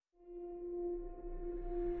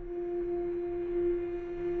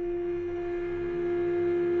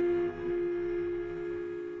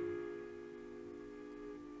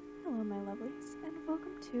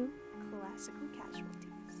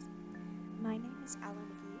is Ella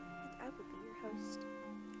McGee, and I will be your host.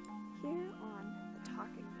 Here on the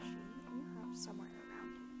Talking Machine that you have somewhere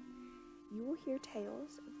around you will hear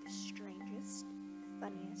tales of the strangest,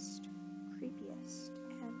 funniest, creepiest,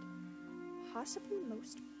 and possibly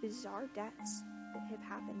most bizarre deaths that have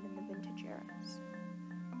happened in the vintage eras.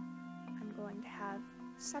 I'm going to have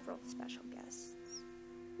several special guests,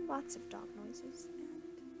 lots of dog noises,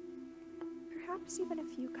 and perhaps even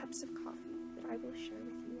a few cups of coffee that I will share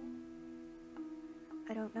with you all.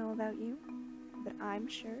 I don't know about you, but I'm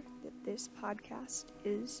sure that this podcast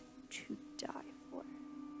is to die for.